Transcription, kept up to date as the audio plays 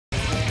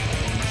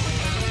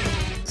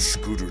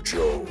Scooter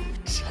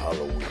Jones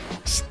Halloween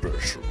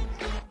Special.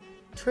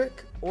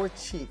 Trick or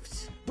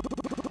Chiefs?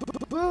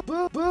 Boo,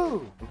 boo,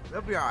 boo.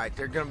 They'll be all right.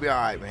 They're going to be all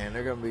right, man.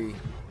 They're going to be...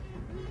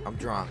 I'm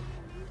drunk.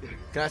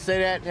 Can I say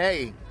that?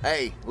 Hey,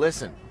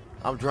 listen.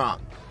 I'm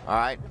drunk, all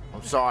right?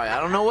 I'm sorry. I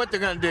don't know what they're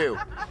going to do.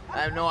 I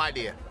have no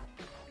idea.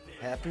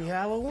 Happy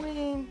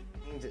Halloween.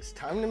 Means it's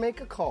time to make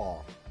a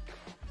call.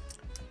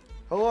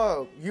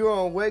 Hello, you're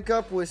on Wake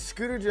Up with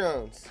Scooter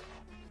Jones.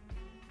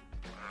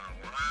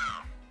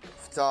 Wow.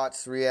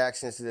 Thoughts,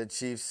 reactions to the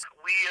Chiefs?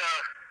 We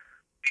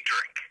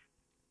drink.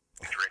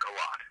 We drink a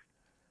lot.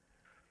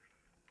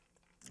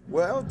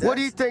 Well, what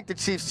do you think the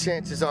Chiefs'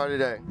 chances are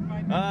today?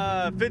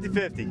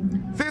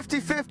 50-50.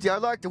 50-50, I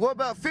like it. What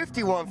about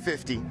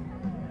 51-50?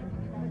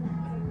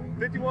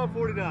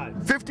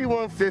 51-49.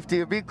 51-50,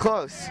 it'd be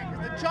close.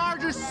 The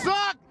Chargers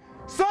suck!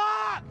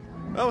 Suck!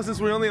 Oh,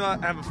 since we only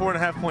have a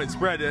 4.5-point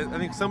spread, I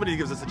think somebody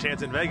gives us a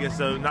chance in Vegas,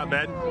 so not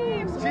bad.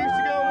 Chiefs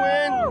are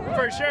gonna win.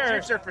 For sure.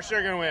 Chiefs are for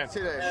sure going to win.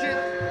 Today.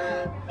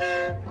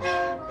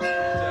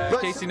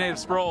 Casey Native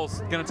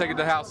Sproles going to take it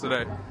to the house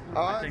today.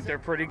 I think they're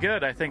pretty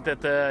good. I think that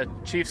the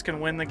Chiefs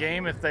can win the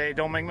game if they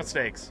don't make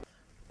mistakes.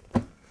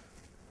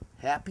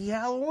 Happy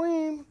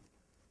Halloween.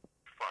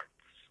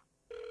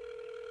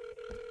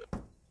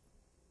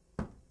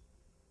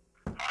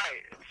 Hi,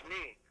 it's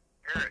me,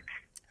 Eric.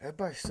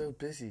 Everybody's so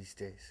busy these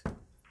days. Can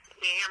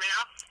you hear me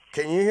now?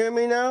 Can you hear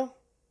me now?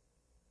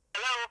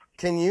 Hello?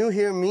 Can you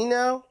hear me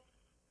now?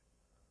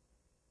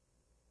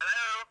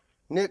 Hello?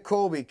 Nick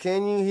Colby,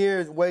 can you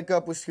hear Wake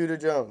Up with Scooter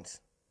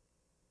Jones?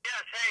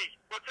 Yes, hey,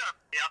 what's up?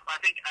 Yep, I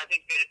think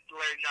that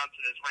Larry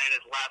Johnson has ran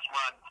his last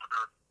run for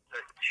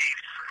the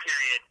Chiefs,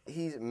 period.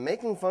 He's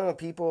making fun of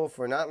people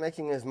for not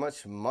making as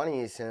much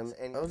money as him,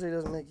 and OJ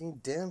doesn't make any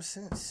damn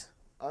sense.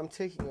 I'm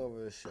taking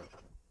over the show.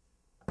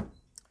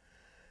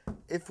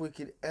 If we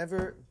could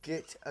ever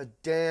get a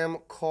damn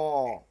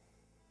call.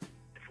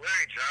 If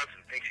Larry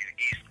Johnson thinks he's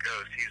East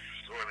Coast, he's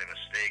sorely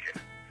mistaken.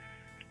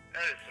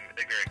 That is some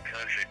ignorant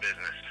country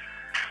business.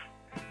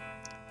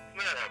 It's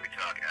not how we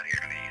talk out here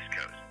on the East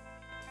Coast.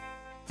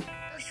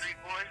 Street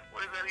boy,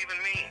 what does that even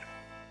mean?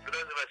 For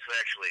those of us who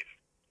actually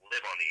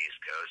live on the East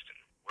Coast and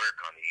work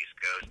on the East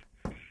Coast,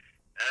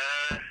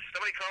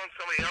 somebody calling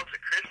somebody else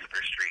a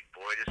Christopher Street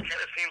boy just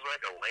kind of seems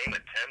like a lame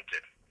attempt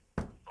at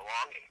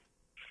belonging.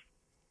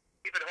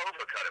 Even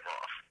Hova cut him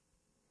off.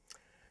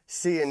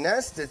 See, and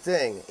that's the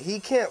thing.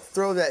 He can't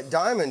throw that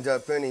diamond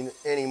up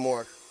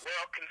anymore.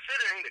 Well,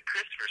 considering that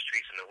Christopher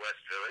Street's in the West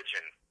Village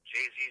and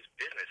Jay-Z's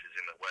business is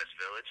in the West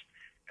Village,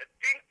 I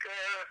think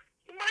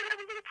you might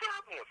have a little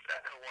problem with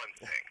that. One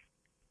thing.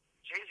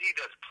 Jay-Z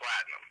does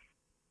platinum.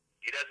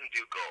 He doesn't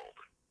do gold.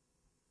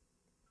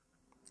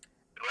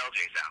 So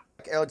LJ's out.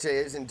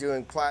 LJ isn't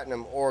doing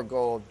platinum or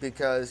gold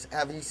because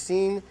have you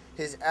seen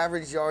his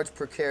average yards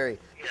per carry?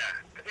 Yeah,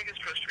 I think his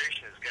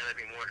frustration is going to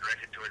be more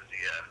directed towards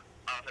the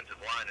offensive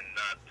line and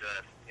not,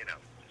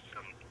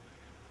 some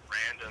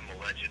random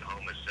alleged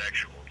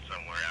homosexual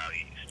somewhere out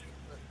east.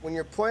 When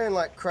you're playing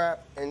like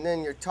crap and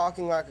then you're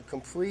talking like a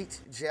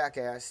complete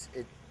jackass,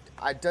 it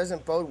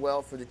doesn't bode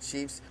well for the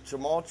Chiefs.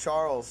 Jamal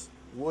Charles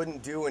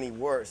wouldn't do any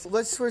worse.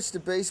 Let's switch to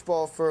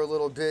baseball for a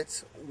little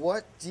bit.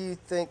 Who do you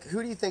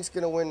think's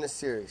going to win this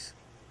series?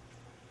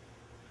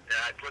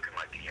 Yeah, it's looking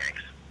like the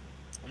Yanks.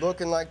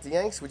 Looking like the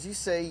Yanks? Would you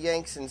say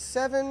Yanks in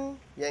 7,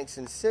 Yanks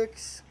in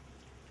 6?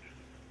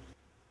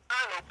 I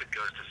hope it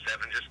goes to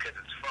 7 just because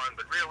it's fun,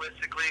 but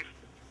realistically,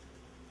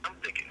 I'm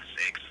thinking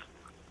 6.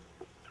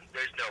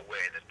 There's no way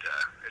the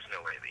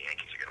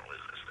Yankees are going to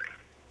lose this thing.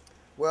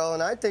 Well,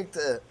 and I think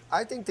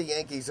the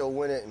Yankees will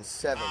win it in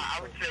 7.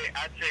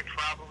 I'd say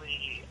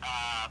probably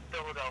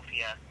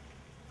Philadelphia.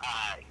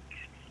 I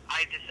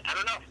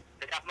don't know.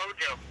 They got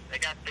mojo. They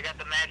got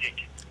the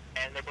magic,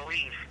 and they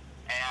believe.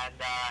 And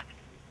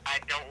I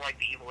don't like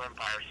the evil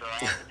empire, so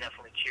I have to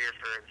definitely cheer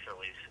for the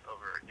Phillies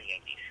over the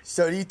Yankees.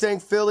 So do you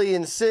think Philly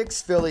in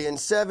 6, Philly in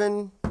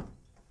 7? Oh,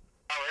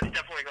 it's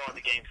definitely going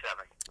to Game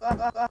 7.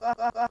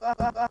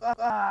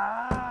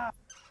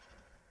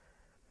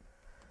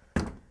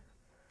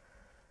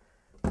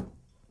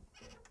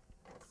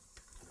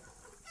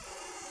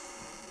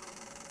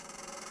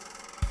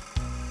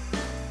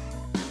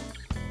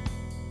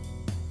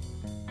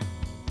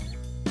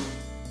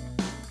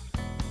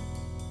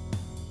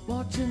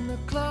 Watching the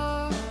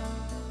clock,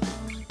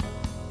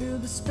 feel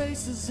the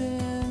spaces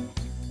in.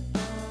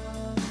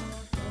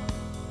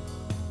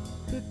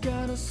 Pick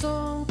out a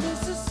song,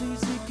 this is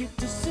easy, get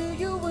to see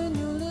you when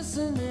you're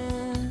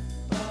listening.